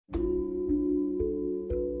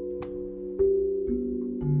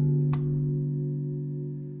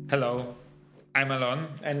Hello, I'm Alon,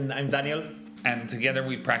 And I'm Daniel. and together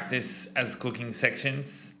we practice as cooking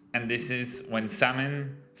sections, and this is when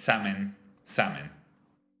salmon, salmon, salmon.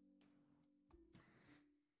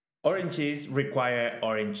 Oranges require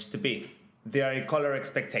orange to be. They are a color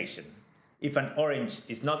expectation. If an orange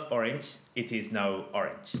is not orange, it is no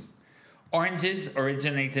orange. Oranges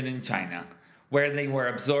originated in China, where they were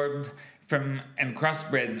absorbed from and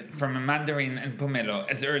crossbred from a mandarin and pomelo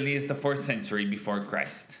as early as the 4th century before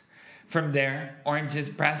Christ. From there, oranges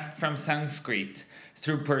passed from Sanskrit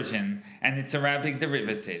through Persian and its Arabic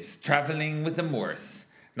derivatives, traveling with the Moors,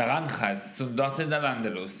 naranjas soon dotted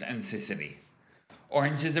Al-Andalus and Sicily.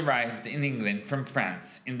 Oranges arrived in England from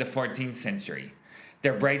France in the 14th century,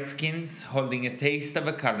 their bright skins holding a taste of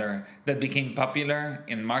a color that became popular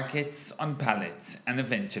in markets, on palates, and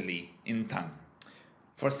eventually in tongue.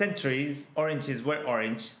 For centuries, oranges were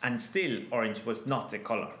orange, and still orange was not a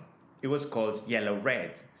color. It was called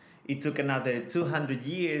yellow-red. It took another 200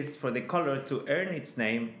 years for the color to earn its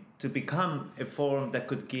name, to become a form that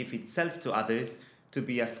could give itself to others, to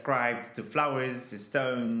be ascribed to flowers,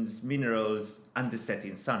 stones, minerals, and the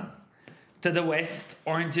setting sun. To the west,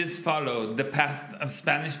 oranges followed the path of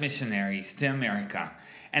Spanish missionaries to America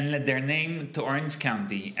and led their name to Orange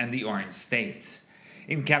County and the Orange State.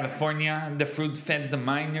 In California, the fruit fed the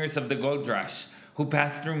miners of the gold rush who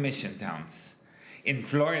passed through mission towns. In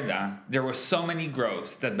Florida, there were so many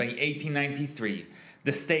groves that by 1893,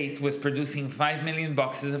 the state was producing 5 million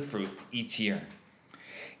boxes of fruit each year.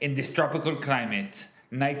 In this tropical climate,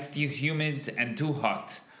 nights too humid and too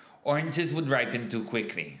hot, oranges would ripen too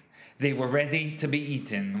quickly. They were ready to be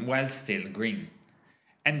eaten while still green.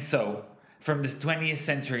 And so, from the 20th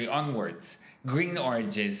century onwards, green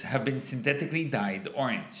oranges have been synthetically dyed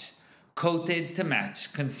orange, coated to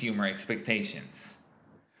match consumer expectations.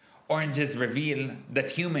 Oranges reveal that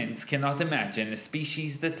humans cannot imagine a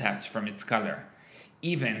species detached from its color,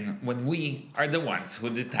 even when we are the ones who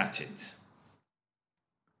detach it.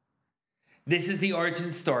 This is the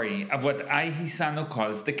origin story of what Ai Hisano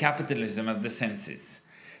calls the capitalism of the senses.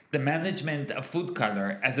 The management of food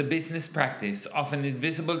color as a business practice often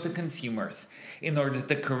invisible to consumers in order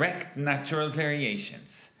to correct natural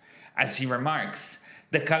variations. As she remarks,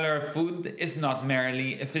 the color of food is not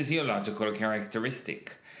merely a physiological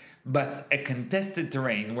characteristic, but a contested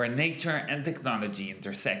terrain where nature and technology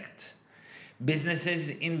intersect. Business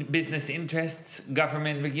interests,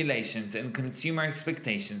 government regulations, and consumer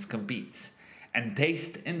expectations compete, and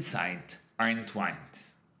taste and sight are entwined.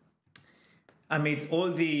 Amid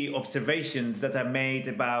all the observations that are made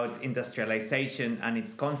about industrialization and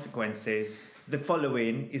its consequences, the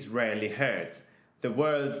following is rarely heard. The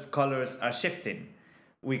world's colors are shifting.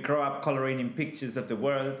 We grow up coloring in pictures of the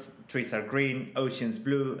world, trees are green, oceans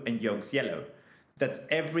blue, and yolks yellow. That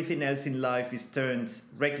everything else in life is turned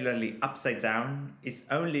regularly upside down is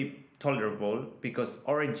only tolerable because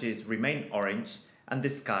oranges remain orange and the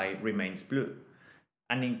sky remains blue.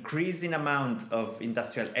 An increasing amount of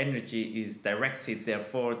industrial energy is directed,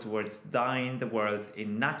 therefore, towards dyeing the world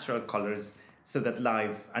in natural colors so that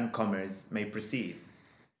life and commerce may proceed.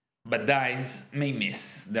 But dyes may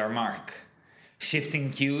miss their mark.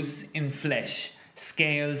 Shifting hues in flesh,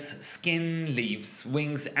 scales, skin, leaves,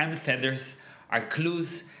 wings, and feathers are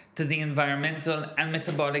clues to the environmental and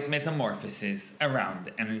metabolic metamorphoses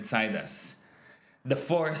around and inside us. The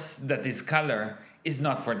force that is color is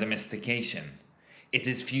not for domestication. It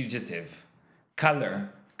is fugitive. Color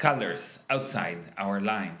colors outside our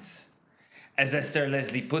lines. As Esther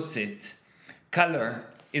Leslie puts it, color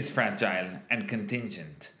is fragile and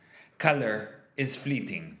contingent. Color is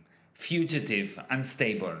fleeting, fugitive,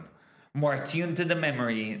 unstable, more attuned to the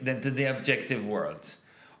memory than to the objective world,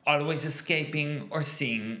 always escaping or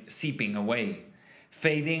seeping away,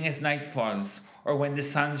 fading as night falls or when the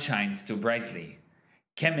sun shines too brightly.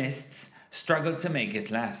 Chemists struggle to make it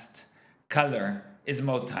last. Color is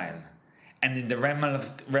motile, and in the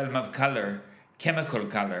realm of color, chemical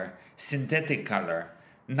color, synthetic color,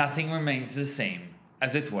 nothing remains the same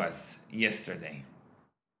as it was yesterday.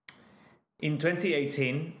 In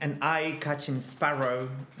 2018, an eye-catching sparrow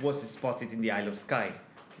was spotted in the Isle of Skye,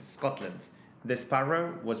 Scotland. The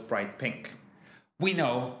sparrow was bright pink. We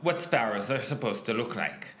know what sparrows are supposed to look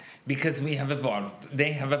like because they have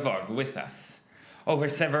evolved with us. Over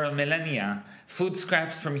several millennia, food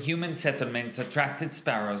scraps from human settlements attracted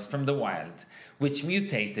sparrows from the wild, which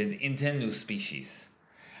mutated into a new species.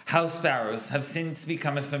 House sparrows have since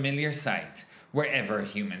become a familiar sight wherever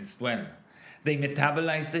humans dwell. They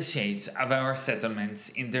metabolize the shades of our settlements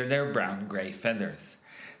into their brown-gray feathers.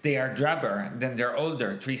 They are drabber than their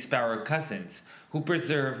older tree sparrow cousins, who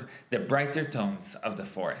preserve the brighter tones of the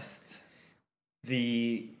forest.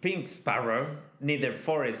 The pink sparrow, neither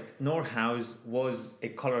forest nor house, was a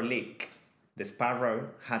color leak. The sparrow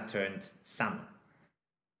had turned salmon.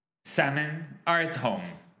 Salmon are at home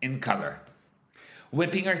in color.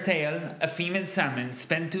 Whipping her tail, a female salmon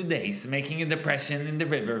spent 2 days making a depression in the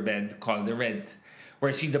riverbed called the red,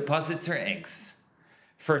 where she deposits her eggs.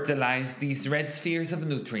 Fertilize these red spheres of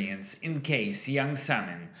nutrients encase young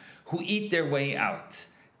salmon, who eat their way out,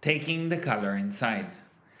 taking the color inside.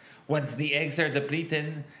 Once the eggs are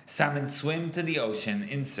depleted, salmon swim to the ocean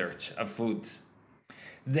in search of food.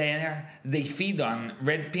 There, they feed on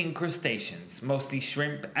red-pink crustaceans, mostly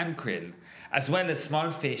shrimp and krill, as well as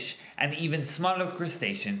small fish and even smaller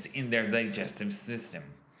crustaceans in their digestive system.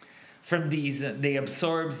 From these, they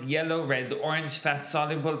absorb yellow-red-orange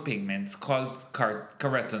fat-soluble pigments called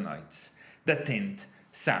carotenoids that tint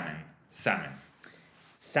salmon.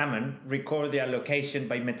 Salmon record their location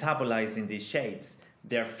by metabolizing these shades.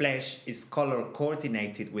 Their flesh is color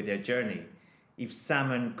coordinated with their journey. If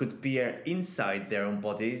salmon could peer inside their own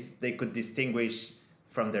bodies, they could distinguish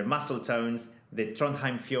from their muscle tones the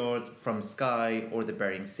Trondheim Fjord from Skye or the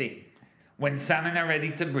Bering Sea. When salmon are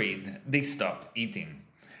ready to breed, they stop eating.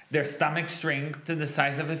 Their stomachs shrink to the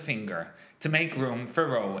size of a finger to make room for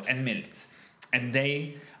roe and milt, and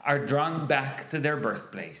they are drawn back to their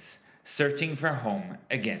birthplace, searching for home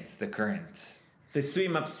against the current. The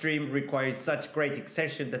swim upstream requires such great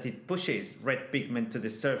exertion that it pushes red pigment to the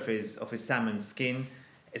surface of a salmon's skin,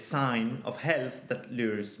 a sign of health that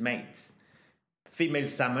lures mates. Female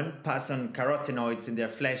salmon pass on carotenoids in their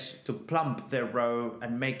flesh to plump their roe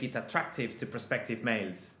and make it attractive to prospective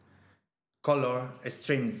males. Color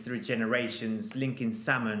streams through generations, linking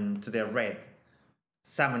salmon to their red.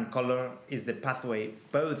 Salmon color is the pathway,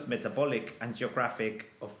 both metabolic and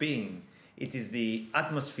geographic, of being. It is the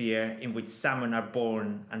atmosphere in which salmon are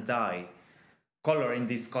born and die. Color in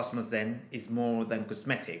this cosmos, then, is more than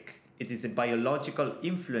cosmetic. It is a biological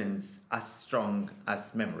influence as strong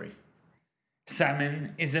as memory.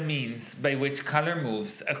 Salmon is a means by which color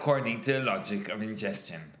moves according to the logic of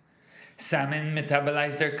ingestion. Salmon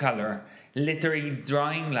metabolize their color, literally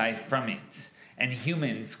drawing life from it, and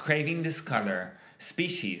humans craving this color,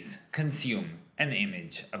 species consume an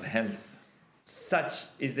image of health. Such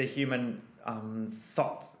is the human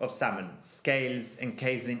thought of salmon. Scales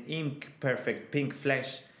encased in ink-perfect pink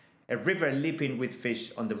flesh, a river leaping with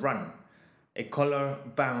fish on the run, a color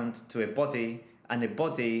bound to a body, and a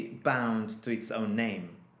body bound to its own name.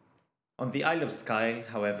 On the Isle of Skye,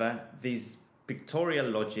 however, this pictorial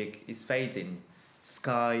logic is fading.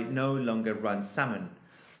 Skye no longer runs salmon.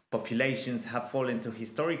 Populations have fallen to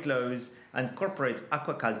historic lows, and corporate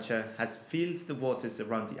aquaculture has filled the waters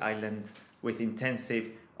around the island with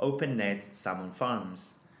intensive open-net salmon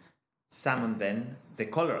farms. Salmon, then, the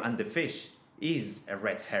color and the fish, is a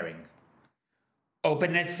red herring.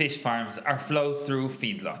 Open-net fish farms are flow-through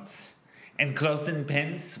feedlots. Enclosed in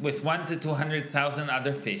pens with 1 to 200,000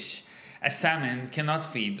 other fish, a salmon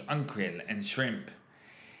cannot feed on krill and shrimp.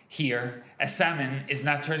 Here, a salmon is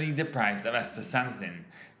naturally deprived of astaxanthin,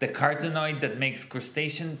 the carotenoid that makes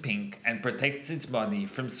crustacean pink and protects its body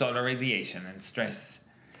from solar radiation and stress.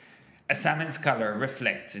 A salmon's color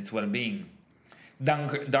reflects its well-being.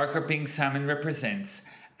 Darker pink salmon represents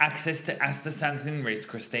access to astaxanthin-rich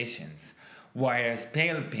crustaceans, whereas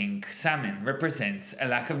pale pink salmon represents a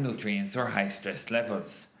lack of nutrients or high stress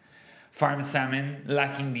levels. Farm salmon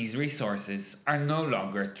lacking these resources are no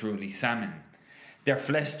longer truly salmon. Their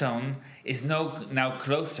flesh tone is now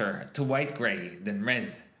closer to white-gray than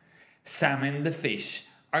red. Salmon, the fish,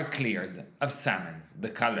 are cleared of salmon, the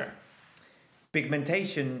color.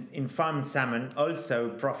 Pigmentation in farmed salmon also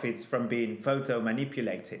profits from being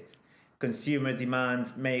photo-manipulated. Consumer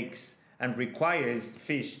demand makes and requires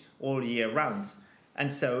fish all year round,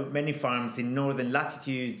 and so many farms in northern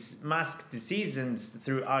latitudes mask the seasons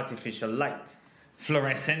through artificial light.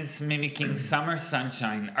 Fluorescents mimicking summer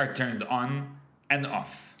sunshine are turned on and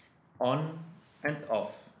off. On and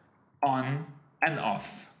off. On and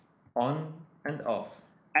off. On and off.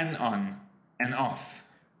 And on and off.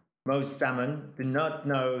 Most salmon do not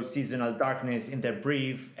know seasonal darkness in their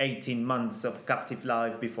brief 18 months of captive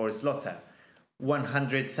life before slaughter.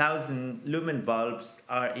 100,000 lumen bulbs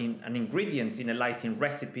are an ingredient in a lighting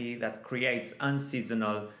recipe that creates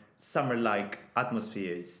unseasonal, summer-like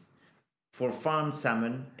atmospheres. For farmed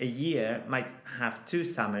salmon, a year might have 2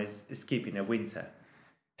 summers, skipping a winter.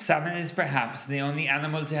 Salmon is perhaps the only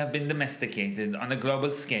animal to have been domesticated on a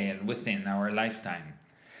global scale within our lifetime.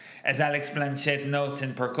 As Alex Blanchette notes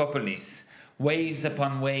in Percopolis, waves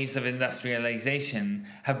upon waves of industrialization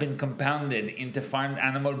have been compounded into farmed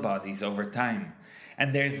animal bodies over time,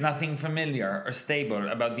 and there is nothing familiar or stable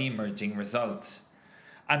about the emerging result.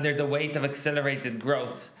 Under the weight of accelerated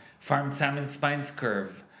growth, farmed salmon spines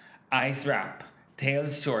curve, eyes wrap,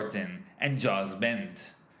 tails shorten, and jaws bend.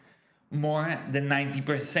 More than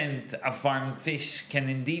 90% of farmed fish can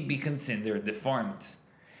indeed be considered deformed.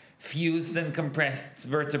 Fused and compressed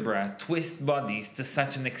vertebrae twist bodies to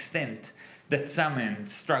such an extent that salmon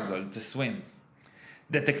struggle to swim.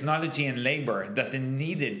 The technology and labor that is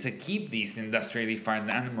needed to keep these industrially farmed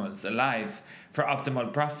animals alive for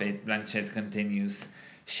optimal profit, Blanchette continues,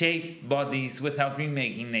 shape bodies without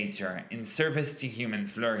remaking nature in service to human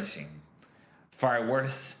flourishing. Far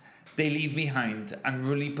worse, they leave behind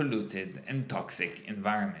unruly, polluted, and toxic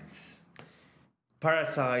environments.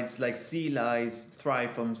 Parasites like sea lice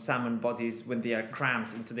thrive on salmon bodies when they are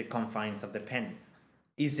cramped into the confines of the pen,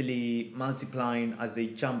 easily multiplying as they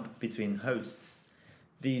jump between hosts.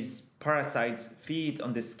 These parasites feed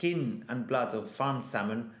on the skin and blood of farmed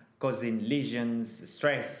salmon, causing lesions,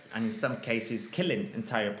 stress, and in some cases killing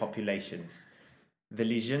entire populations. The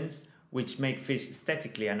lesions, which make fish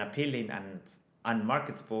aesthetically unappealing and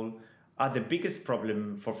unmarketable, are the biggest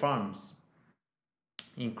problem for farms.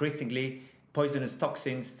 Increasingly, poisonous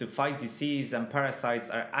toxins to fight disease and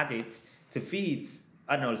parasites are added to feeds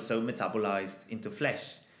and also metabolized into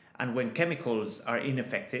flesh. And when chemicals are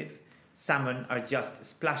ineffective, salmon are just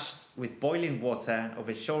splashed with boiling water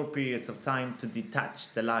over short periods of time to detach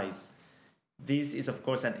the lice. This is of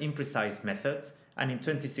course an imprecise method, and in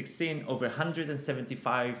 2016 over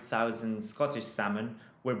 175,000 Scottish salmon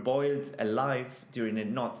were boiled alive during a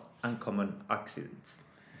not uncommon accident.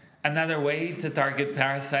 Another way to target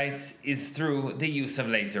parasites is through the use of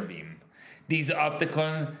laser beam. These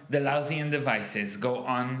optical Deleuzian devices go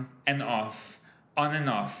on and off, on and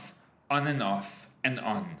off, on and off, and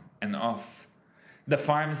on and off. The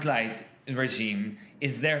farm's light regime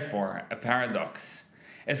is therefore a paradox.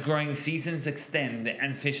 As growing seasons extend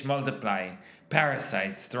and fish multiply,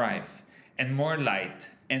 parasites thrive, and more light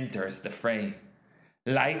enters the fray.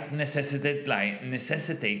 Light necessitates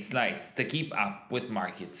light to keep up with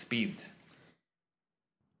market speed.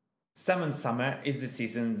 Salmon summer is the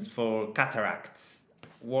season for cataracts.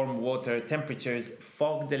 Warm water temperatures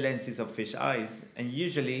fog the lenses of fish eyes, and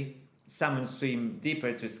usually salmon swim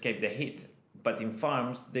deeper to escape the heat, but in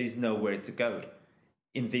farms there is nowhere to go.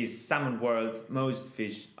 In this salmon world, most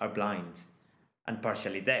fish are blind and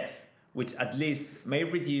partially deaf, which at least may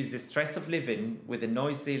reduce the stress of living with the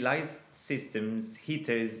noisy light systems,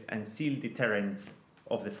 heaters, and seal deterrents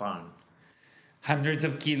of the farm. Hundreds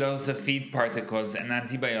of kilos of feed particles and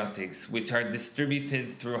antibiotics, which are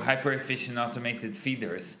distributed through hyper-efficient automated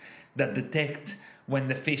feeders that detect when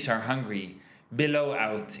the fish are hungry, billow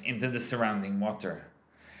out into the surrounding water.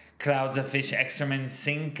 Clouds of fish excrement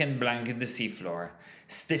sink and blanket the seafloor,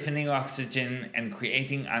 stiffening oxygen and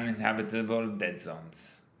creating uninhabitable dead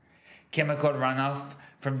zones. Chemical runoff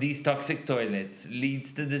from these toxic toilets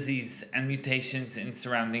leads to disease and mutations in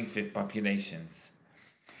surrounding fish populations.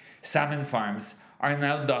 Salmon farms are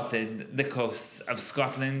now dotted the coasts of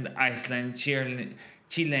Scotland, Iceland,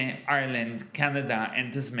 Chile, Ireland, Canada,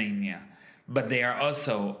 and Tasmania, but they are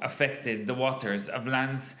also affected the waters of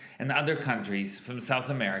lands and other countries from South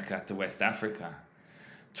America to West Africa.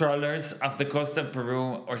 Trawlers off the coast of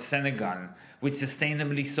Peru or Senegal, which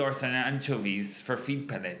sustainably source anchovies for feed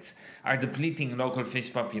pellets, are depleting local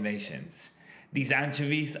fish populations. These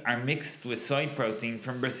anchovies are mixed with soy protein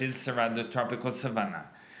from Brazil's Cerrado tropical savanna,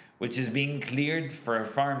 which is being cleared for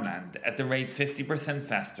farmland at a rate 50%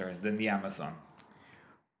 faster than the Amazon.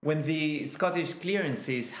 When the Scottish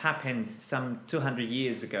clearances happened some 200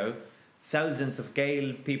 years ago, thousands of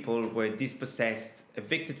Gael people were dispossessed,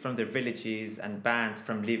 evicted from their villages, and banned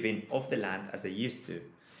from living off the land as they used to.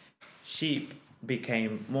 Sheep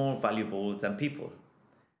became more valuable than people.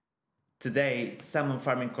 Today, salmon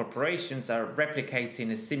farming corporations are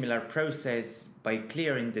replicating a similar process by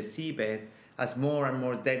clearing the seabed as more and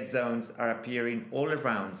more dead zones are appearing all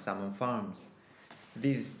around salmon farms.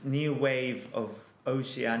 This new wave of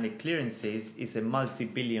oceanic clearances is a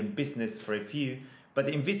multi-billion business for a few, but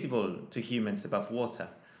invisible to humans above water.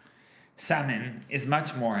 Salmon is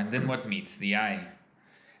much more than what meets the eye.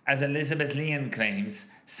 As Elizabeth Leon claims,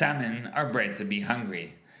 salmon are bred to be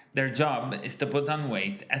hungry. Their job is to put on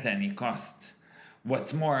weight at any cost.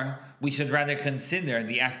 What's more, we should rather consider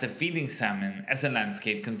the act of feeding salmon as a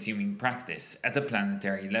landscape-consuming practice at a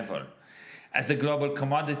planetary level. As a global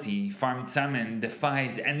commodity, farmed salmon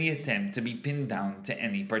defies any attempt to be pinned down to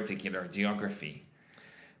any particular geography.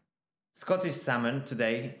 Scottish salmon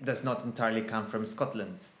today does not entirely come from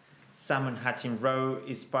Scotland. Salmon hatching raw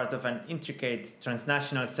is part of an intricate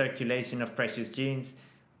transnational circulation of precious genes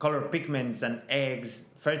color pigments and eggs,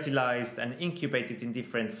 fertilized and incubated in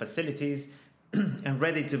different facilities, and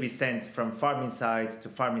ready to be sent from farming site to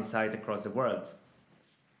farming site across the world.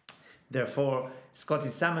 Therefore,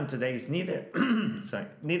 Scottish salmon today is neither,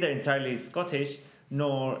 neither entirely Scottish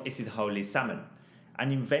nor is it wholly salmon.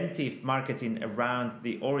 An inventive marketing around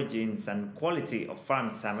the origins and quality of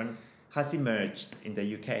farmed salmon has emerged in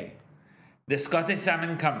the UK. The Scottish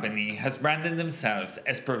Salmon Company has branded themselves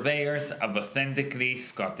as purveyors of authentically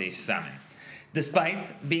Scottish salmon,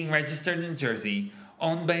 despite being registered in Jersey,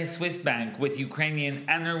 owned by a Swiss bank with Ukrainian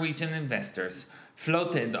and Norwegian investors,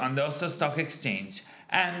 floated on the Oslo Stock Exchange,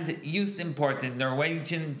 and used imported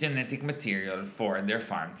Norwegian genetic material for their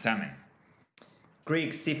farmed salmon.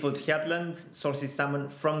 Greek seafood Hjaltland sources salmon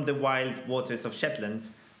from the wild waters of Shetland,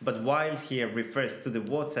 but wild here refers to the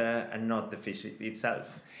water and not the fish itself.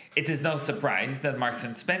 It is no surprise that Marks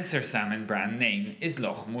 & Spencer salmon brand name is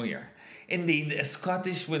Loch Muir. Indeed, a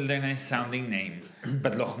Scottish wilderness-sounding name,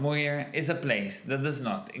 but Loch Muir is a place that does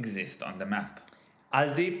not exist on the map.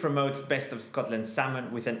 Aldi promotes Best of Scotland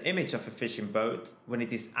salmon with an image of a fishing boat when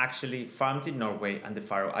it is actually farmed in Norway and the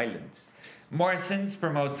Faroe Islands. Morrison's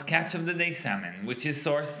promotes Catch of the Day salmon, which is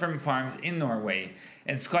sourced from farms in Norway,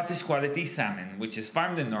 and Scottish quality salmon, which is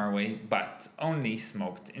farmed in Norway but only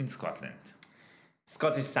smoked in Scotland.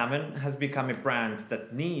 Scottish salmon has become a brand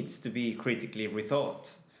that needs to be critically rethought,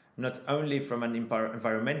 not only from an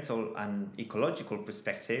environmental and ecological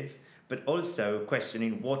perspective, but also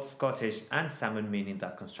questioning what Scottish and salmon mean in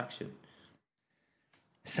that construction.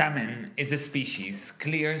 Salmon is a species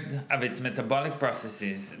cleared of its metabolic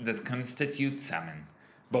processes that constitute salmon,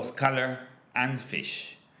 both color and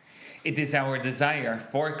fish. It is our desire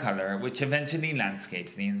for color which eventually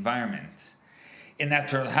landscapes the environment. In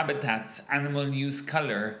natural habitats, animals use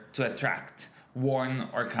color to attract, warn,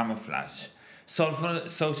 or camouflage,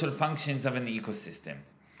 social functions of an ecosystem.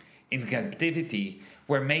 In captivity,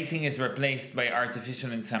 where mating is replaced by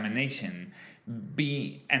artificial insemination,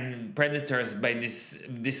 and predators by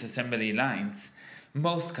disassembly lines,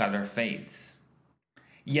 most color fades.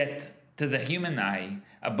 Yet, to the human eye,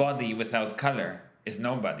 a body without color is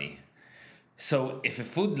nobody. So, if a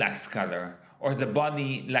food lacks color, or the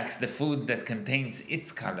body lacks the food that contains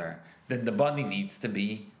its color, then the body needs to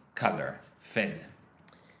be color-fed.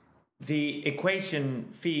 The equation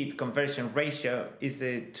feed conversion ratio is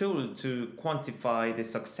a tool to quantify the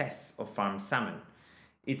success of farmed salmon.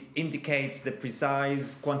 It indicates the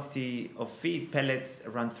precise quantity of feed pellets,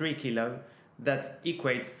 around 3 kilo, that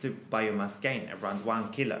equate to biomass gain, around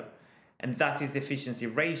 1 kilo. And that is the efficiency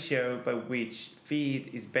ratio by which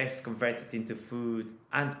feed is best converted into food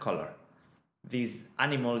and color. These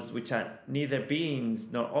animals, which are neither beings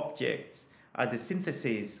nor objects, are the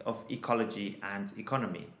synthesis of ecology and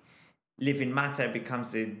economy. Living matter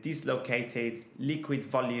becomes a dislocated liquid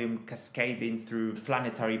volume cascading through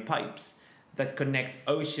planetary pipes that connect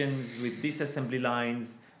oceans with disassembly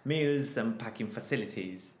lines, mills and packing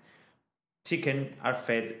facilities. Chicken are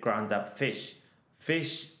fed ground up fish.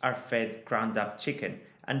 Fish are fed ground up chicken.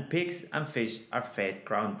 And pigs and fish are fed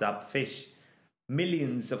ground up fish.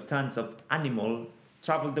 Millions of tons of animal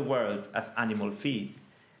travel the world as animal feed.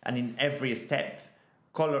 And in every step,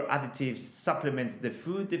 color additives supplement the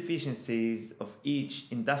food deficiencies of each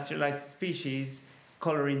industrialized species,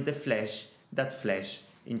 coloring the flesh that flesh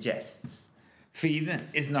ingests. Feed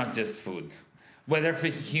is not just food, whether for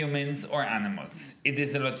humans or animals. It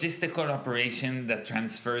is a logistical operation that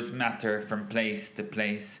transfers matter from place to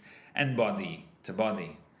place and body to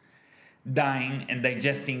body. Dying and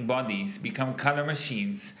digesting bodies become color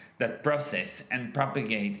machines that process and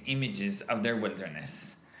propagate images of their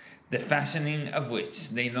wilderness, the fashioning of which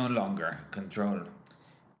they no longer control.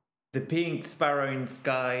 The pink sparrow in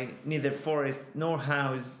sky, neither forest nor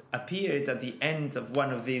house, appeared at the end of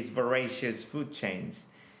one of these voracious food chains.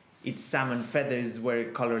 Its salmon feathers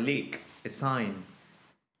were color leak, a sign.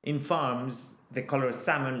 In farms, the color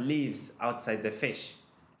salmon lives outside the fish.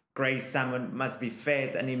 Grey salmon must be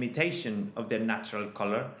fed an imitation of their natural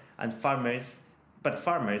color, and farmers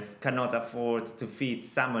cannot afford to feed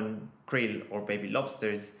salmon, krill, or baby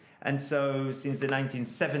lobsters. And so, since the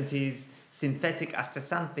 1970s, synthetic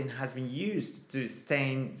astaxanthin has been used to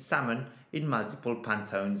stain salmon in multiple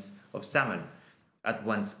Pantones of salmon. At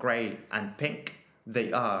once grey and pink,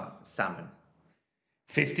 they are salmon.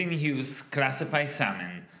 15 hues classify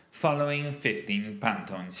salmon following 15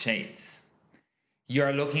 Pantone shades.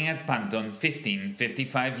 You're looking at Pantone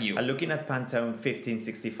 1555U. I'm looking at Pantone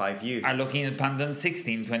 1565U. Are looking at Pantone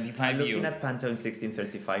 1625U. I'm looking at Pantone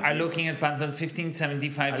 1635U. Are looking at Pantone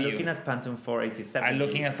 1575U. I'm looking at Pantone 487U. Are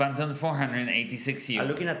looking at Pantone 486U. I'm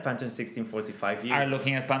looking at Pantone 1645U. Are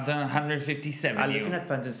looking at Pantone 157U. I'm looking at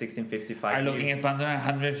Pantone 1655U. Are looking at Pantone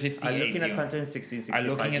 158U. I'm looking at Pantone 1665U. Are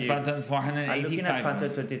looking at Pantone 485U. I'm looking at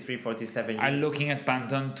Pantone 2347U. Are looking at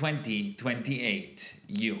Pantone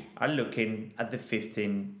 2028U. I'm looking at the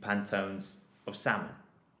 15 Pantones of salmon.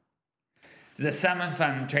 The Salmon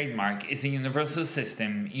Fan trademark is a universal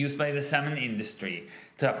system used by the salmon industry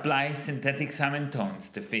to apply synthetic salmon tones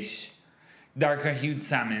to fish. Darker hued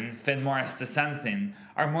salmon fed more astaxanthin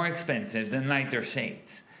are more expensive than lighter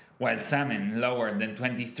shades, while salmon lower than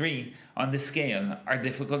 23 on the scale are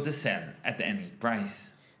difficult to sell at any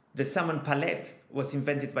price. The salmon palette was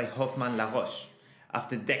invented by Hoffmann La Roche.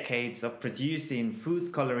 After decades of producing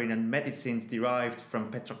food coloring and medicines derived from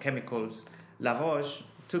petrochemicals, La Roche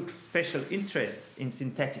took special interest in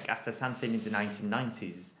synthetic astaxanthin in the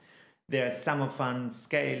 1990s. Their Salmon Fan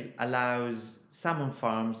scale allows salmon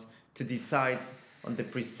farms to decide on the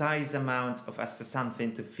precise amount of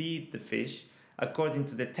astaxanthin to feed the fish according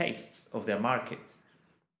to the tastes of their market.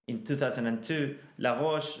 In 2002, La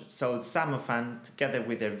Roche sold Salmon Fan together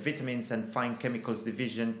with their vitamins and fine chemicals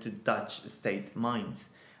division to Dutch state mines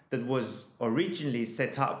that was originally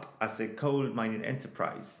set up as a coal mining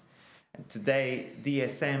enterprise. And today,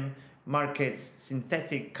 DSM markets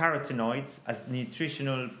synthetic carotenoids as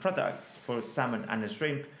nutritional products for salmon and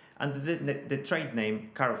shrimp under the trade name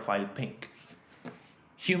Carophile Pink.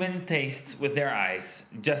 Human tastes with their eyes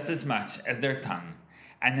just as much as their tongue,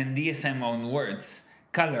 and in DSM own words,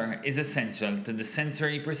 color is essential to the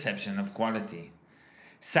sensory perception of quality.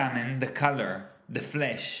 Salmon, the color, the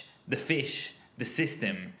flesh, the fish, the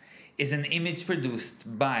system, is an image produced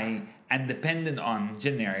by and dependent on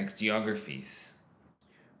generic geographies.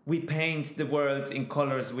 We paint the world in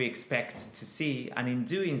colors we expect to see, and in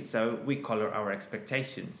doing so, we color our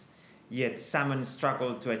expectations. Yet salmon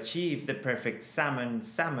struggle to achieve the perfect salmon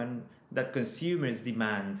that consumers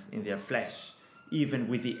demand in their flesh, even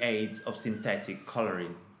with the aid of synthetic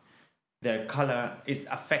coloring. Their color is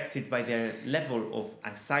affected by their level of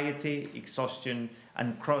anxiety, exhaustion,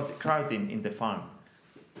 and crowding in the farm.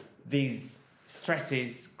 These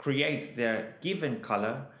stresses create their given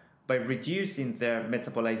color by reducing their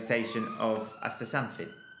metabolization of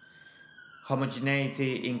astaxanthin.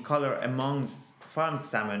 Homogeneity in color amongst farmed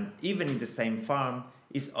salmon, even in the same farm,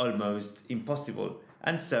 is almost impossible,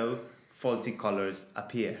 and so faulty colors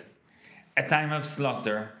appear. At time of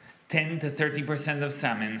slaughter, 10 to 30% of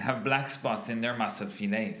salmon have black spots in their muscle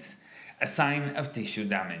fillets, a sign of tissue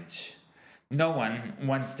damage. No one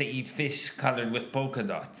wants to eat fish colored with polka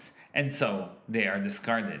dots, and so they are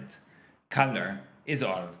discarded. Color is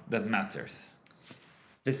all that matters.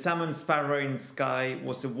 The salmon sparrow in sky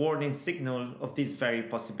was a warning signal of this very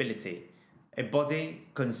possibility. A body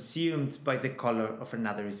consumed by the color of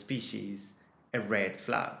another species, a red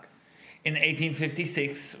flag. In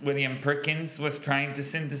 1856, William Perkins was trying to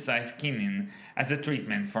synthesize quinine as a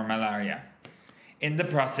treatment for malaria. In the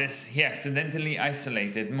process, he accidentally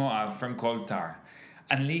isolated mauve from coal tar,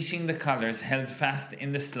 unleashing the colors held fast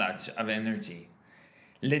in the sludge of energy.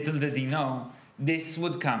 Little did he know, this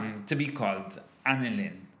would come to be called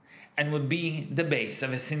aniline, and would be the base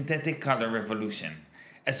of a synthetic color revolution,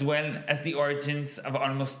 as well as the origins of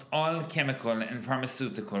almost all chemical and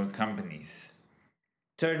pharmaceutical companies.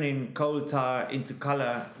 Turning coal tar into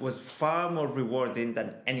color was far more rewarding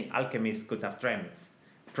than any alchemist could have dreamt,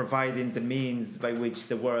 providing the means by which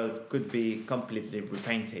the world could be completely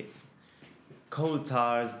repainted. Coal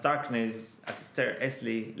tar's darkness, as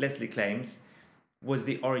Leslie claims, was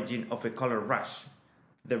the origin of a color rush.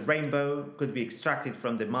 The rainbow could be extracted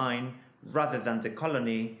from the mine rather than the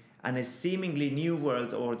colony, and a seemingly new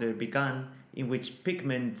world order began in which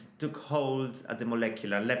pigment took hold at the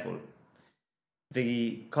molecular level.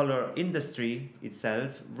 The color industry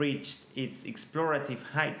itself reached its explorative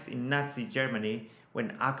heights in Nazi Germany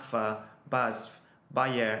when Agfa, BASF,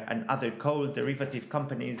 Bayer, and other coal derivative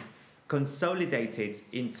companies consolidated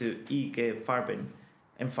into IG Farben,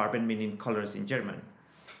 and Farben meaning colors in German.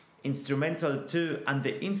 Instrumental to and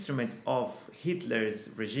the instrument of Hitler's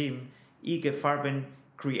regime, IG Farben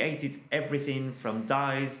created everything from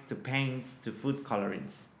dyes to paints to food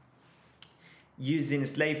colorings. Using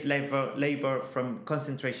slave labor from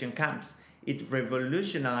concentration camps, it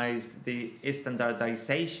revolutionized the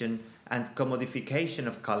standardization and commodification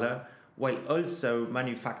of color, while also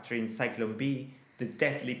manufacturing Cyclone B, the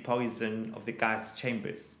deadly poison of the gas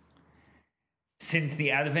chambers. Since the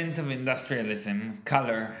advent of industrialism,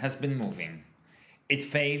 color has been moving. It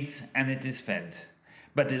fades and it is fed,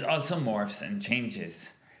 but it also morphs and changes,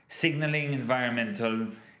 signaling environmental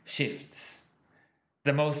shifts.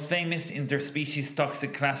 The most famous interspecies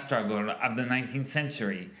toxic class struggle of the 19th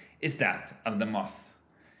century is that of the moth.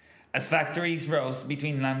 As factories rose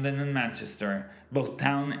between London and Manchester, both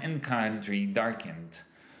town and country darkened.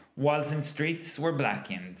 Walls and streets were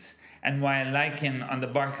blackened, and while lichen on the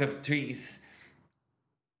bark of trees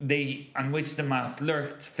on which the moth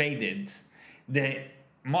lurked faded, the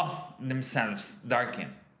moth themselves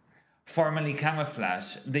darkened. Formerly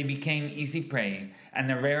camouflage, they became easy prey, and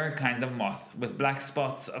a rarer kind of moth with black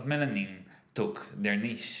spots of melanin took their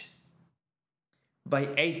niche. By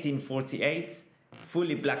 1848,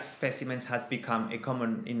 fully black specimens had become a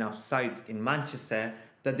common enough sight in Manchester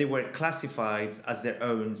that they were classified as their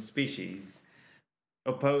own species.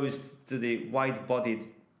 Opposed to the white-bodied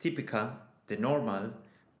typica, the normal,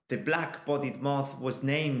 the black-bodied moth was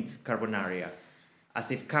named Carbonaria. As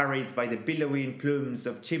if carried by the billowing plumes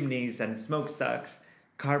of chimneys and smokestacks,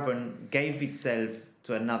 carbon gave itself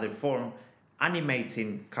to another form,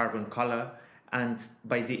 animating carbon color, and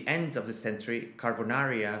by the end of the century,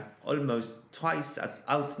 Carbonaria almost twice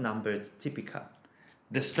outnumbered Typica.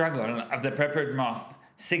 The struggle of the peppered moth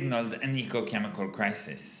signaled an ecochemical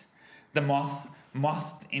crisis. The moth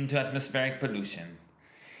mothed into atmospheric pollution.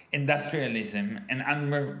 Industrialism and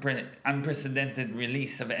unprecedented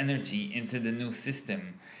release of energy into the new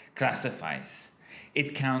system classifies.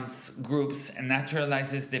 It counts, groups, and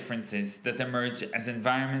naturalizes differences that emerge as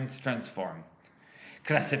environments transform.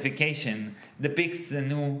 Classification depicts the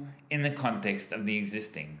new in the context of the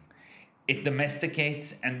existing. It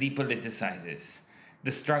domesticates and depoliticizes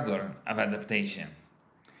the struggle of adaptation.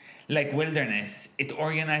 Like wilderness, it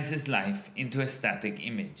organizes life into a static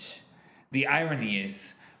image. The irony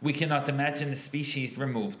is, we cannot imagine a species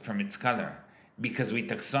removed from its color, because we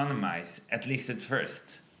taxonomize, at least at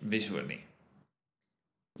first, visually.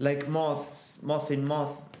 Like moths,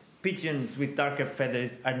 pigeons with darker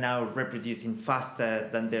feathers are now reproducing faster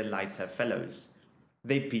than their lighter fellows.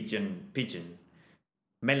 They pigeon.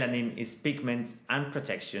 Melanin is pigment and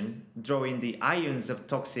protection, drawing the ions of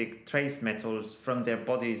toxic trace metals from their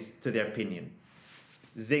bodies to their pinion.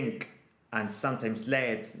 Zinc and sometimes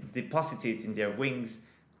lead deposited in their wings,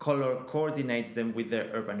 color coordinates them with their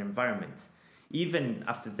urban environment. Even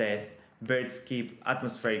after death, birds keep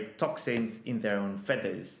atmospheric toxins in their own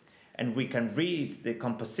feathers, and we can read the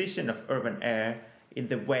composition of urban air in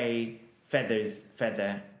the way feathers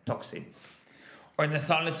feather toxin.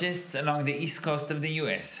 Ornithologists along the east coast of the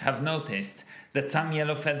US have noticed that some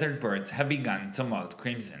yellow-feathered birds have begun to molt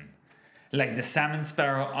crimson. Like the salmon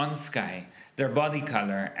sparrow on sky, their body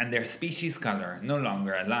color and their species color no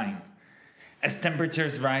longer align. As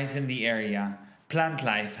temperatures rise in the area, plant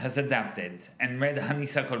life has adapted and red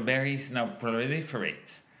honeysuckle berries now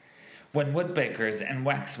proliferate. When woodpeckers and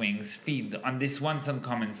waxwings feed on this once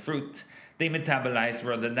uncommon fruit, they metabolize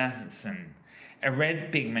rhododendron, a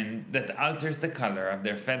red pigment that alters the color of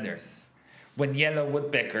their feathers. When yellow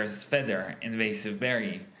woodpeckers feather invasive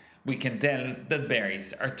berry, we can tell that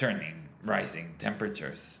berries are turning rising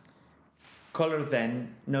temperatures. Color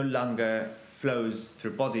then no longer flows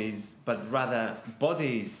through bodies, but rather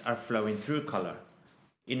bodies are flowing through color.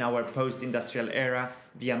 In our post-industrial era,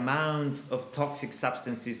 the amount of toxic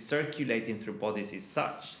substances circulating through bodies is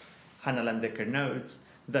such, Hannah Landecker notes,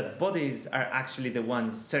 that bodies are actually the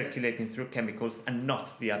ones circulating through chemicals and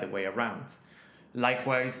not the other way around.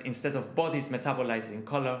 Likewise, instead of bodies metabolizing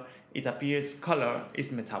color, it appears color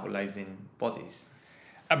is metabolizing bodies.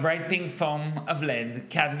 A bright pink foam of lead,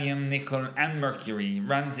 cadmium, nickel, and mercury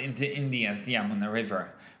runs into India's Yamuna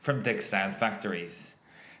River from textile factories.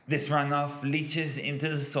 This runoff leaches into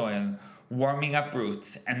the soil, warming up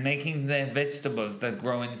roots and making the vegetables that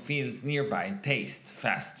grow in fields nearby taste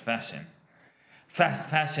fast fashion. Fast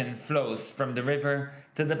fashion flows from the river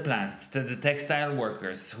to the plants to the textile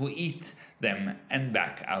workers who eat them and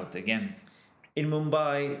back out again. In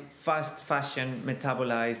Mumbai, fast fashion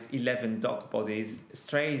metabolized 11 dog bodies,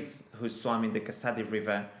 strays who swam in the Kasadi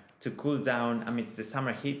River to cool down amidst the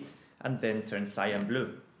summer heat and then turn cyan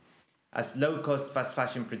blue. As low-cost fast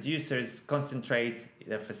fashion producers concentrate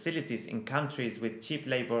their facilities in countries with cheap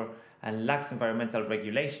labor and lax environmental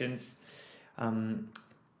regulations,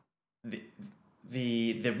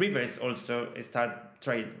 the rivers also start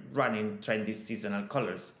running trendy seasonal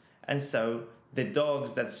colors. And so the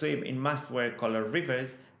dogs that swim in must-wear color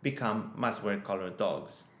rivers become must-wear color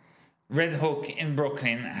dogs. Red Hook in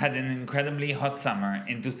Brooklyn had an incredibly hot summer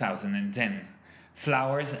in 2010.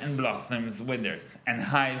 Flowers and blossoms withered, and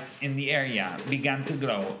hives in the area began to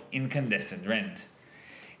glow incandescent red.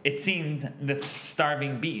 It seemed that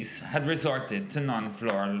starving bees had resorted to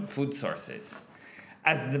non-floral food sources.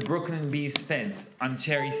 As the Brooklyn bees fed on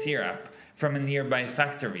cherry syrup from a nearby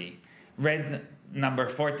factory, red number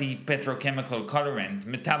 40 petrochemical colorant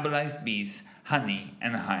metabolized bees, honey,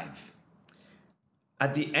 and hive.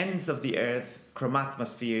 At the ends of the Earth,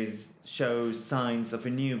 chromatmospheres show signs of a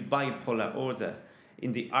new bipolar order.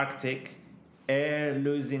 In the Arctic, air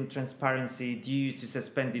losing transparency due to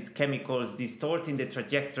suspended chemicals distorting the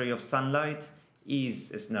trajectory of sunlight is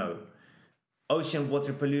snow. Ocean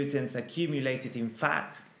water pollutants accumulated in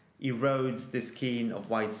fat erodes the skin of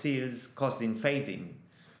white seals, causing fading.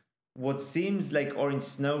 What seems like orange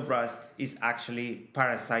snow rust is actually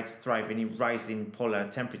parasites thriving in rising polar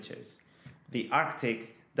temperatures. The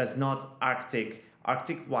Arctic does not Arctic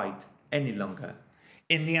white any longer.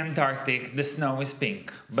 In the Antarctic, the snow is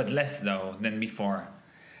pink, but less so than before.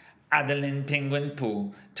 Adeline penguin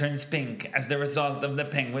poo turns pink as the result of the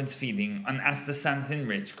penguins feeding on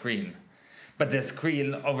astaxanthin-rich krill. But as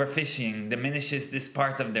krill overfishing diminishes this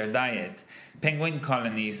part of their diet, penguin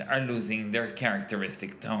colonies are losing their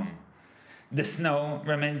characteristic tone. The snow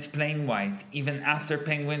remains plain white even after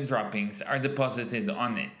penguin droppings are deposited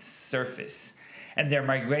on its surface, and their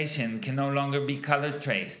migration can no longer be color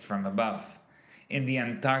traced from above. In the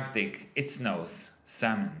Antarctic, it snows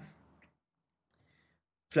salmon.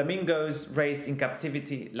 Flamingos raised in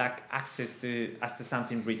captivity lack access to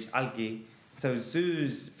astaxanthin-rich algae, so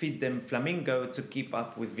zoos feed them flamingo to keep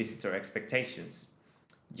up with visitor expectations.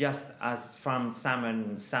 Just as farmed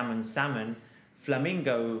salmon,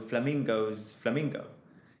 flamingo.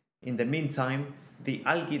 In the meantime, the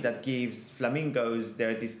algae that gives flamingos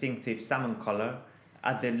their distinctive salmon color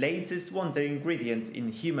are the latest wonder ingredient in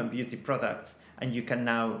human beauty products, and you can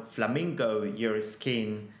now flamingo your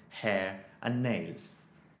skin, hair, and nails.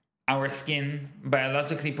 Our skin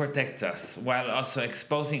biologically protects us while also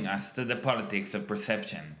exposing us to the politics of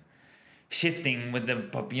perception, shifting with the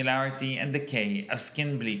popularity and decay of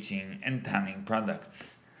skin bleaching and tanning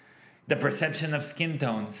products. The perception of skin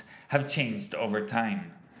tones have changed over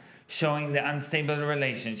time, showing the unstable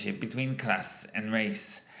relationship between class and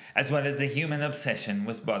race, as well as the human obsession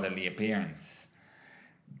with bodily appearance.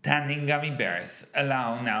 Tanning gummy bears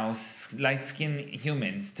allow now light-skinned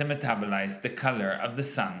humans to metabolize the color of the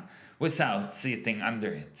sun without sitting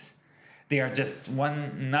under it. They are just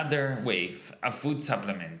another wave of food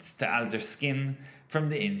supplements to alter skin from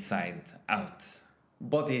the inside out.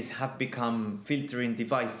 Bodies have become filtering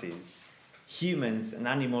devices. Humans and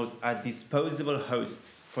animals are disposable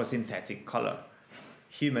hosts for synthetic color.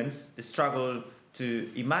 Humans struggle to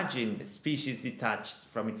imagine a species detached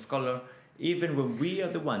from its color, even when we are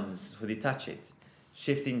the ones who detach it.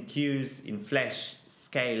 Shifting cues in flesh,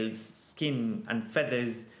 scales, skin, and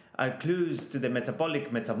feathers are clues to the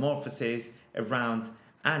metabolic metamorphoses around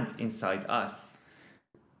and inside us.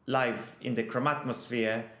 Life in the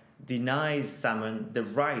chromatmosphere denies salmon the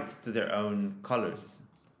right to their own colors.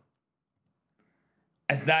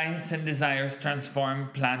 As diets and desires transform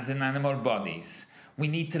plant and animal bodies, we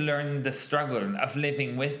need to learn the struggle of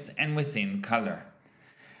living with and within color.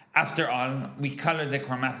 After all, we color the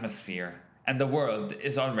chromatmosphere, and the world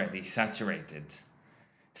is already saturated.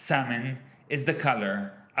 Salmon is the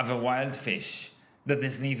color of a wild fish that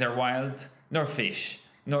is neither wild nor fish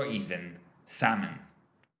nor even salmon.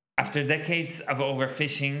 After decades of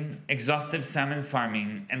overfishing, exhaustive salmon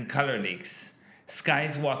farming, and color leaks,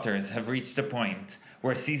 Sky's waters have reached a point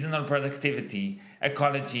where seasonal productivity,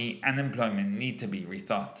 ecology, and employment need to be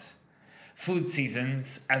rethought. Food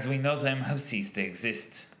seasons, as we know them, have ceased to exist.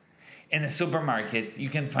 In a supermarket, you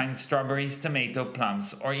can find strawberries, tomato,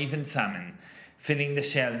 plums, or even salmon, filling the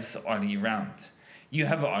shelves all year round. You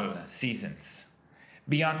have all seasons.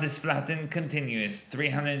 Beyond this flattened, continuous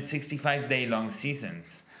 365-day-long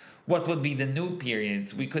seasons, what would be the new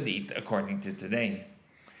periods we could eat according to today?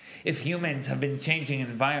 If humans have been changing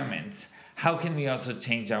environments, how can we also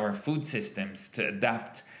change our food systems to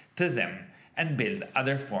adapt to them and build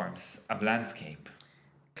other forms of landscape?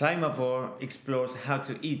 CLIMAVORE explores how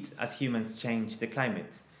to eat as humans change the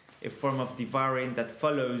climate, a form of devouring that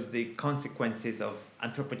follows the consequences of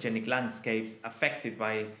anthropogenic landscapes affected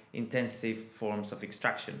by intensive forms of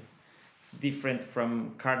extraction. Different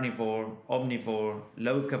from carnivore, omnivore,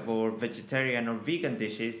 locavore, vegetarian, or vegan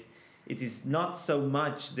dishes, it is not so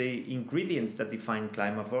much the ingredients that define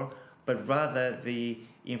CLIMAVORE, but rather the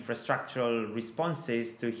infrastructural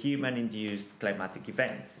responses to human-induced climatic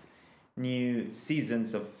events. New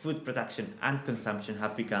seasons of food production and consumption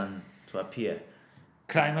have begun to appear.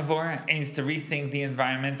 CLIMAVORE aims to rethink the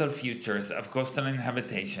environmental futures of coastal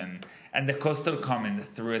inhabitation and the coastal common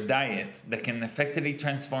through a diet that can effectively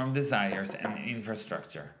transform desires and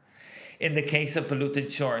infrastructure. In the case of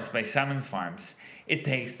polluted shores by salmon farms, it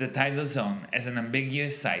takes the tidal zone as an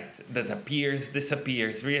ambiguous site that appears,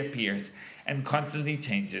 disappears, reappears, and constantly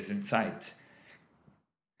changes in sight.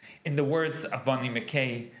 In the words of Bonnie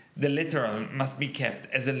McKay, the littoral must be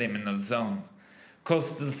kept as a liminal zone.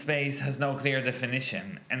 Coastal space has no clear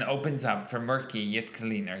definition and opens up for murky yet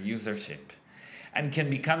cleaner usership, and can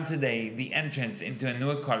become today the entrance into a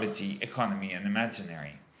new ecology, economy, and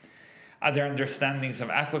imaginary. Other understandings of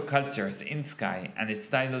aquacultures in sky and its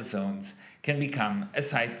tidal zones can become a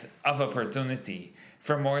site of opportunity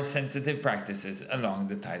for more sensitive practices along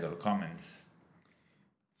the tidal commons.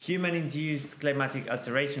 Human-induced climatic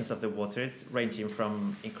alterations of the waters, ranging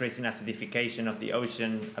from increasing acidification of the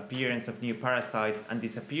ocean, appearance of new parasites, and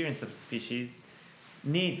disappearance of species,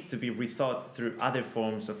 need to be rethought through other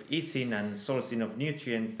forms of eating and sourcing of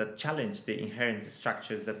nutrients that challenge the inherent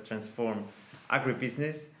structures that transform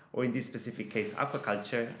agribusiness, or in this specific case,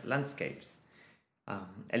 aquaculture, landscapes.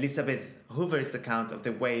 Elizabeth Hoover's account of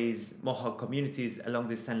the ways Mohawk communities along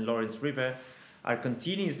the St. Lawrence River are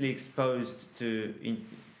continuously exposed to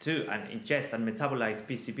and ingest and metabolize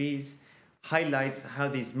PCBs highlights how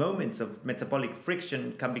these moments of metabolic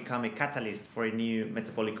friction can become a catalyst for a new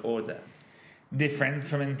metabolic order. Different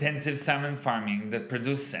from intensive salmon farming that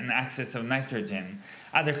produce an excess of nitrogen,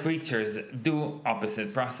 other creatures do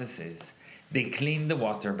opposite processes. They clean the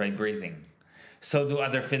water by breathing. So do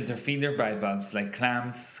other filter feeder bivalves like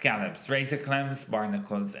clams, scallops, razor clams,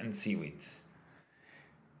 barnacles, and seaweeds.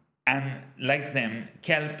 And like them,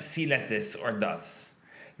 kelp, sea lettuce, or dulse.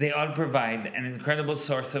 They all provide an incredible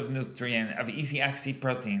source of nutrient of easy-access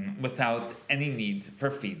protein without any need for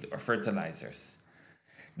feed or fertilizers.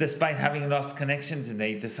 Despite having lost connection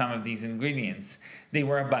today to some of these ingredients, they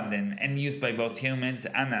were abundant and used by both humans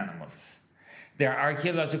and animals. There are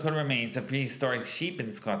archaeological remains of prehistoric sheep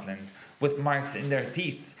in Scotland with marks in their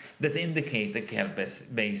teeth that indicate a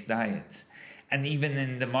kelp-based diet. And even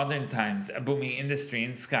in the modern times, a booming industry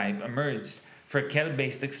in Skye emerged for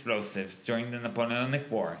kelp-based explosives during the Napoleonic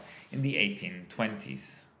War in the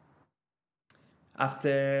 1820s.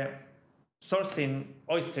 After sourcing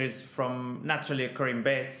oysters from naturally occurring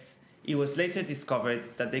beds, it was later discovered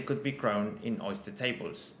that they could be grown in oyster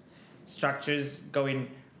tables, structures going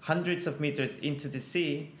hundreds of meters into the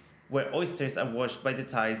sea where oysters are washed by the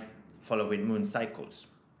tides following moon cycles.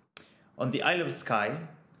 On the Isle of Skye,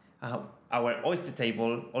 our oyster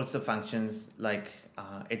table also functions like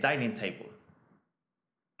a dining table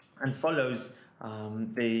and follows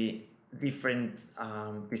the different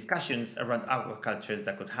discussions around aquacultures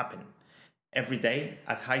that could happen. Every day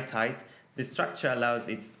at high tide, the structure allows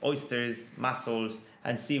its oysters, mussels,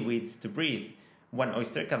 and seaweeds to breathe. One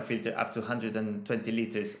oyster can filter up to 120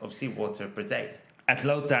 liters of seawater per day. At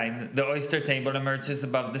low tide, the oyster table emerges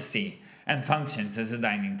above the sea and functions as a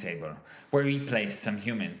dining table, where we place some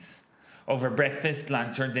humans. Over breakfast,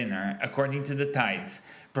 lunch, or dinner, according to the tides,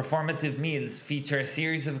 performative meals feature a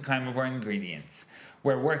series of CLIMAVORE ingredients,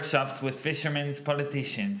 where workshops with fishermen,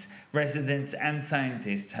 politicians, residents, and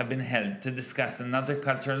scientists have been held to discuss another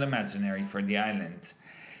cultural imaginary for the island.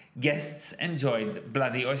 Guests enjoyed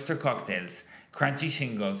bloody oyster cocktails, crunchy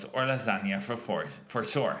shingles, or lasagna for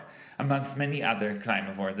sure, amongst many other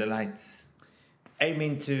CLIMAVORE delights.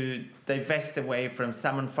 Aiming to divest away from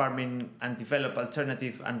salmon farming and develop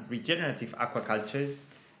alternative and regenerative aquacultures,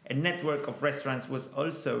 a network of restaurants was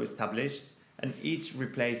also established, and each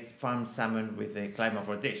replaced farmed salmon with a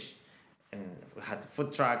CLIMAVORE dish. And we had a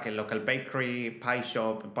food truck, a local bakery, pie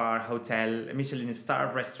shop, a bar, hotel, a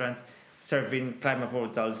Michelin-star restaurant serving CLIMAVORE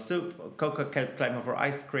dal soup, cocoa kelp CLIMAVORE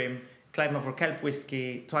ice cream, CLIMAVORE kelp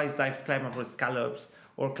whiskey, twice-dived CLIMAVORE scallops,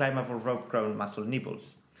 or CLIMAVORE rope-grown mussel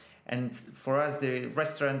nibbles. And for us, the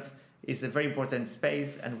restaurant is a very important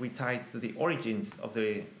space, and we tie it to the origins of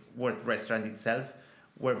the word restaurant itself,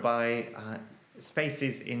 whereby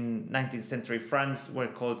spaces in 19th century France were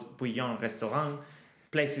called bouillon restaurant,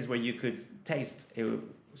 places where you could taste a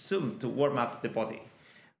soup to warm up the body.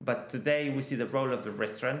 But today we see the role of the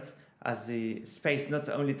restaurant as the space not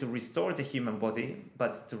only to restore the human body,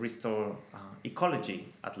 but to restore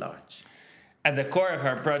ecology at large. At the core of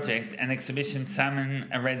our project, an exhibition Salmon,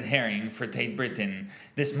 a Red Herring for Tate Britain,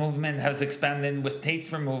 this movement has expanded with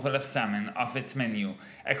Tate's removal of salmon off its menu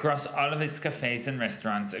across all of its cafes and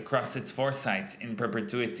restaurants across its 4 sites in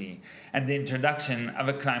perpetuity, and the introduction of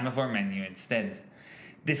a CLIMAVORE menu instead.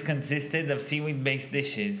 This consisted of seaweed-based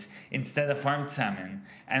dishes instead of farmed salmon,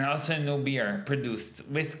 and also a new beer produced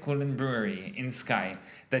with Cullen Brewery in Skye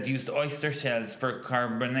that used oyster shells for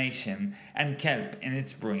carbonation and kelp in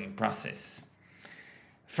its brewing process.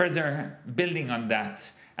 Further building on that,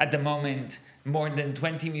 at the moment, more than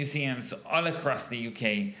 20 museums all across the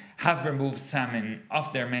UK have removed salmon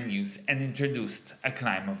off their menus and introduced a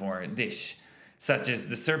CLIMAVORE dish, such as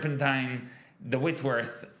the Serpentine, the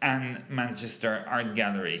Whitworth and Manchester Art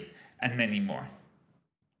Gallery, and many more.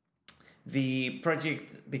 The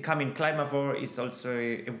project Becoming CLIMAVORE is also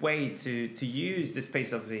a way to use the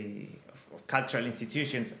space of cultural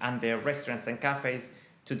institutions and their restaurants and cafes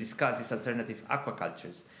to discuss these alternative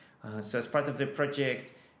aquacultures. So as part of the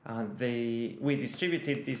project, we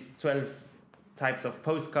distributed these 12 types of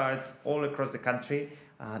postcards all across the country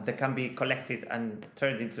that can be collected and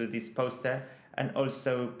turned into this poster, and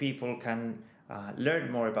also people can learn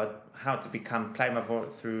more about how to become CLIMAVORE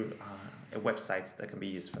through a website that can be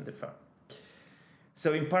used from the phone.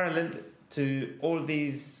 So in parallel to all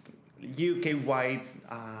these UK-wide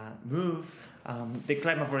move, the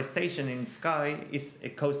CLIMAVORE station in Skye is a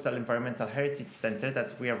coastal environmental heritage centre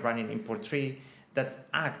that we are running in Portree that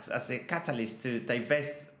acts as a catalyst to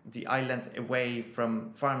divest the island away from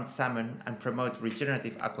farmed salmon and promote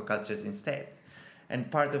regenerative aquacultures instead. And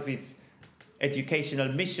part of its educational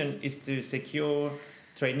mission is to secure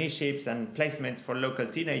traineeships and placements for local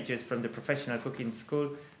teenagers from the professional cooking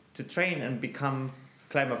school to train and become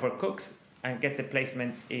CLIMAVORE cooks and get a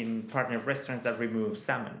placement in partner restaurants that remove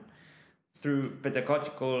salmon. Through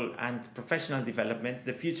pedagogical and professional development,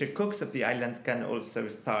 the future cooks of the island can also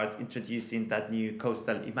start introducing that new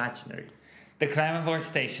coastal imaginary. The CLIMAVORE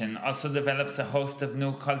station also develops a host of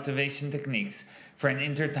new cultivation techniques for an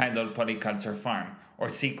intertidal polyculture farm, or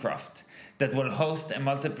seacroft, that will host a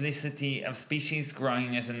multiplicity of species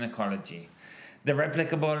growing as an ecology. The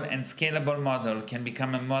replicable and scalable model can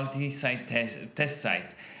become a multi-site test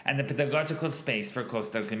site and a pedagogical space for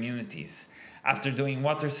coastal communities. After doing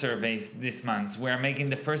water surveys this month, we are making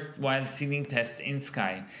the first wild seeding tests in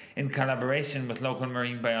Skye in collaboration with local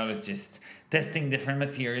marine biologists, testing different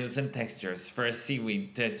materials and textures for a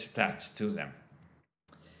seaweed to attach to them.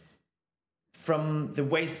 From the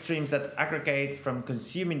waste streams that aggregate from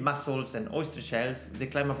consuming mussels and oyster shells, the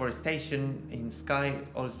CLIMAVORE station in Skye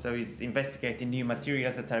also is investigating new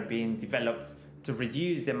materials that are being developed to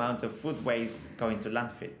reduce the amount of food waste going to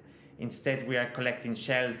landfill. Instead, we are collecting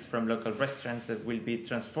shells from local restaurants that will be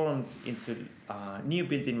transformed into new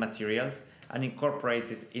building materials and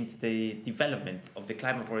incorporated into the development of the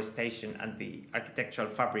CLIMAVORE station and the architectural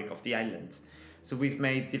fabric of the island. So we've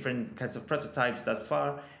made different kinds of prototypes thus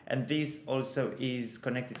far, and this also is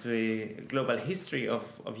connected to a global history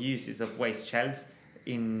of uses of waste shells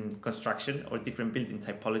in construction or different building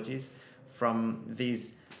typologies, from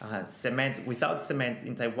this cement without cement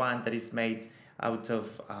in Taiwan that is made out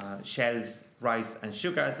of shells, rice and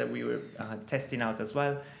sugar that we were testing out as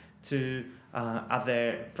well, to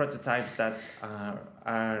other prototypes that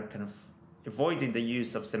are kind of avoiding the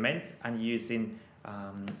use of cement and using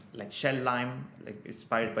like shell lime, like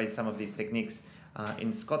inspired by some of these techniques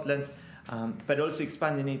in Scotland, but also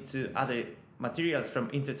expanding it to other materials from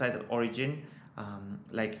intertidal origin,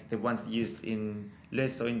 like the ones used in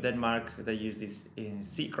Løso in Denmark that use this in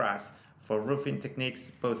seagrass for roofing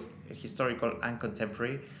techniques, both historical and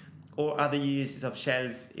contemporary, or other uses of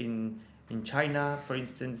shells in China, for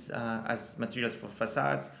instance, as materials for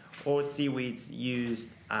facades, or seaweeds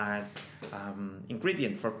used as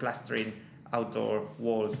ingredient for plastering outdoor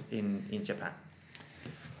walls in Japan.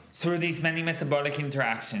 Through these many metabolic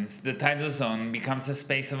interactions, the tidal zone becomes a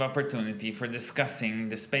space of opportunity for discussing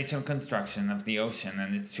the spatial construction of the ocean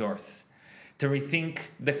and its shores, to rethink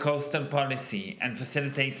the coastal policy and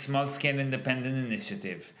facilitate small-scale independent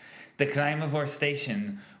initiative. The CLIMAVORE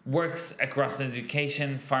station works across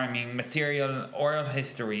education, farming, material, oral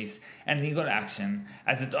histories, and legal action,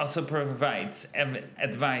 as it also provides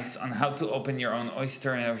advice on how to open your own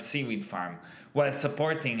oyster or seaweed farm, while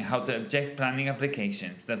supporting how to object planning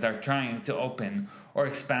applications that are trying to open or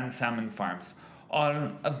expand salmon farms.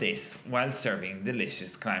 All of this while serving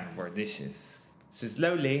delicious CLIMAVORE dishes. So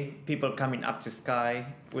slowly, people coming up to Skye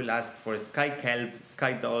will ask for Skye kelp,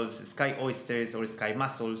 Skye dolls, Skye oysters, or Skye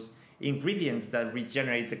mussels, ingredients that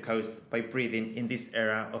regenerate the coast by breathing in this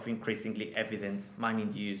era of increasingly evident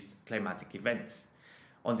man-induced climatic events.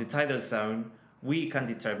 On the tidal zone, we can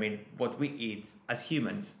determine what we eat as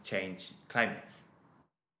humans change climates.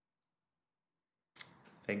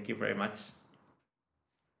 Thank you very much.